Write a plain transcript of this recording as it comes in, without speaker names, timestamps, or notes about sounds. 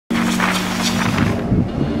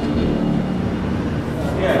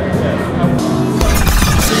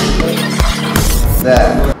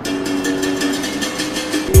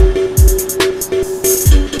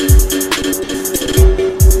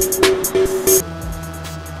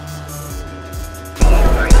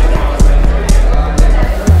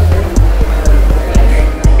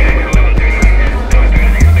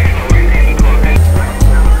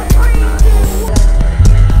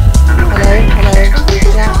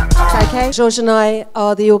George and I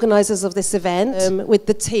are the organisers of this event with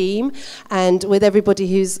the team and with everybody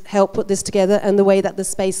who's helped put this together and the way that the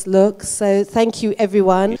space looks. So thank you,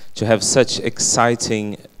 everyone. To have such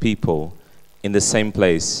exciting people in the same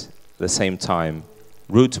place, the same time.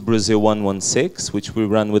 Route Brazil 116, which we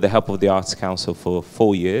run with the help of the Arts Council for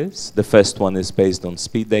 4 years. The first one is based on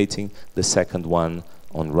speed dating, the second one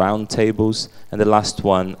on round tables, and the last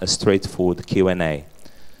one a straightforward Q&A.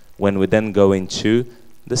 When we then go into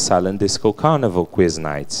the Silent Disco Carnival quiz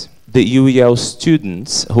night. The UEL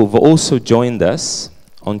students who've also joined us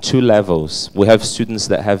on 2 levels. We have students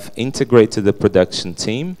that have integrated the production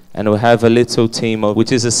team, and we have a little team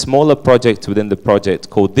which is a smaller project within the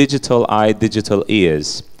project called Digital Eye, Digital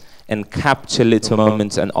Ears, and capture little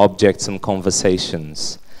moments and objects and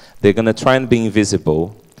conversations. They're going to try and be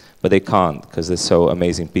invisible, but they can't because they're so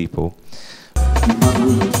amazing people.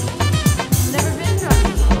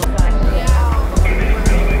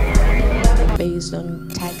 Based on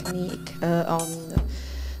technique, on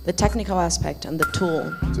the technical aspect and the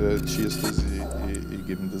tool.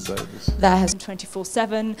 That has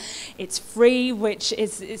 24/7. It's free, which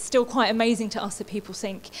is still quite amazing to us that people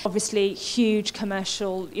think. Obviously, huge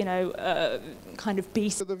commercial, you know, kind of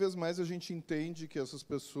beast. Cada vez mais a gente entende que essas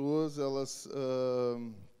pessoas, elas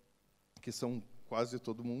que são quase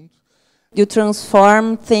todo mundo. You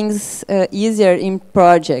transform things easier in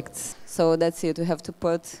projects. So that's it. We have to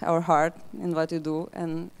put our heart in what you do,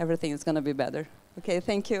 and everything is going to be better. Okay,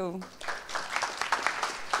 thank you.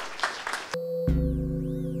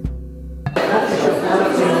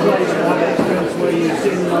 Where you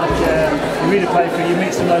read a paper, you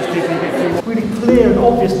meet some of those people, you get through. Really clear and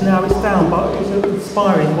obvious now it's down, but it was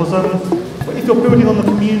inspiring. Was if you're building on the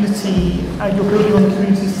community and you're building on the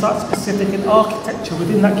community site-specific and architecture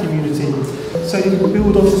within that community, so you can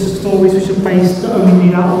build on stories which are based not only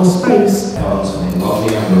in outdoor space.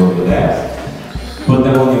 Over there. Put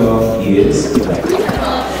them on your ears.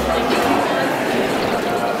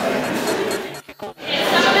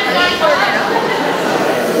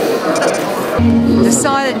 The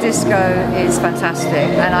silent disco is fantastic,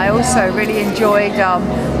 and I also really enjoyed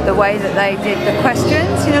the way that they did the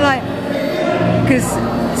questions, you know, like, because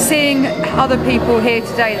seeing other people here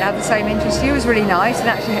today that have the same interest as you was really nice, and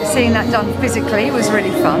actually seeing that done physically was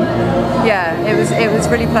really fun. Yeah, it was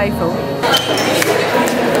really playful.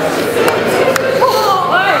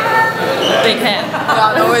 Big hand.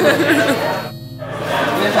 Ja, no way.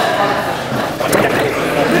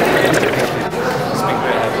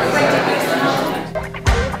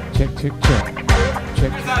 Check, check, check.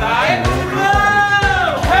 Check.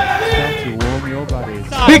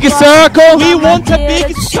 Big circle. We want a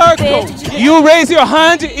big circle. You raise your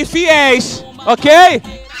hand if yes. Okay?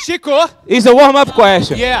 Chico. It's a warm-up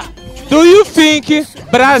question. Yeah. Do you think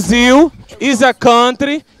Brazil is a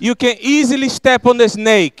country you can easily step on the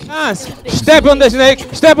snake? Dance. Step on the snake.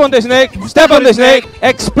 Step on the snake. Step on the snake.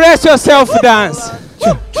 Express yourself. Dance.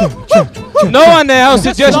 No one else,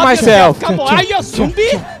 just myself. Come on, are you a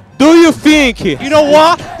zombie? Do you think? You know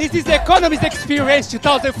what? This is the Economies of Experience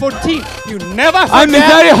 2014. You never forget. I'm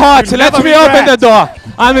very hot. Let me open the door.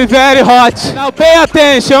 I'm very hot. Now pay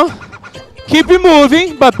attention. Keep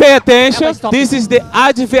moving, but pay attention. This is the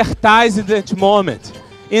advertisement moment.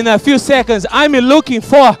 In a few seconds, I'm looking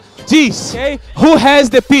for this. Okay? Who has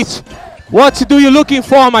the pitch? What do you looking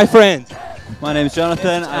for, my friend? My name's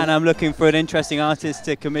Jonathan, and I'm looking for an interesting artist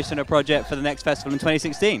to commission a project for the next festival in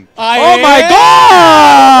 2016. Oh my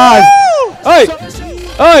God! Oi!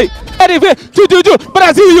 Oi!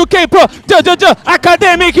 Brazil UK Pro!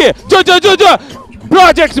 Academic!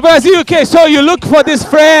 Project Brazil UK, so you look for this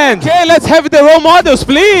friend. Okay, let's have the role models,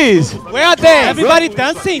 please. Where are they? Everybody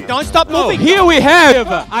dancing, don't stop moving. Here we have,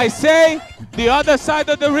 I say, the other side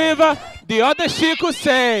of the river, the other Chico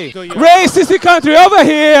say, racist country over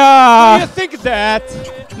here. Do you think that?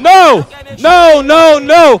 No, no, no,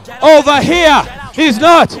 no, over here. He's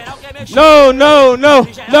not. No, no, no,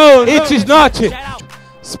 no, it is not.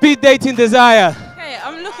 Speed dating desire. Okay,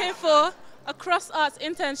 I'm looking for a cross-arts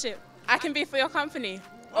internship. I can be for your company.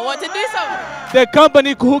 I want to do something. The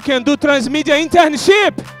company who can do transmedia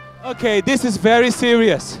internship. Okay, this is very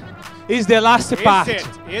serious. It's the last part.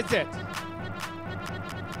 Is it?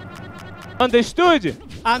 Understood?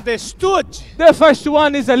 Understood. The first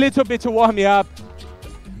one is a little bit warm up.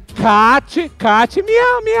 Cat,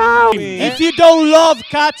 meow, meow. If you don't love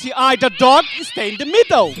Cat, the dog, stay in the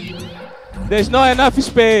middle. There's not enough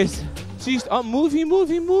space. She's moving.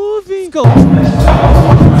 Let's go.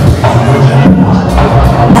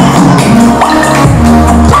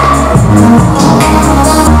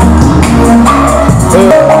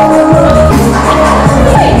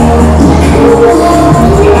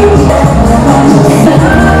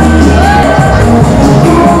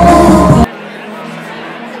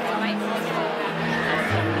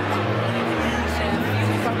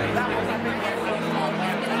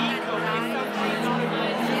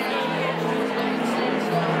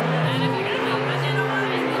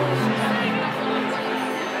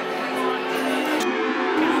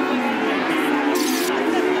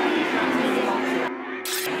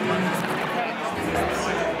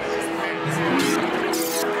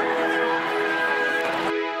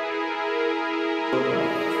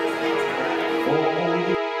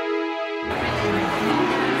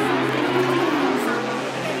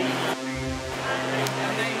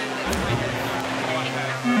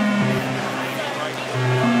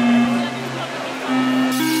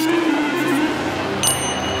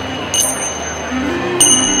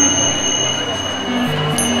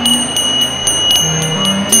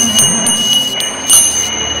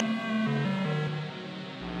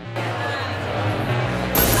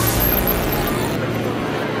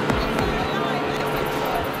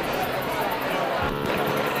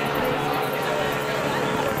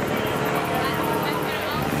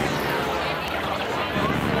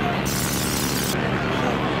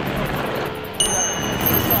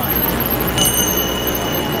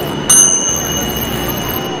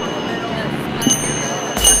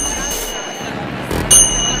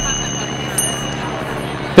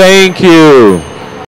 you.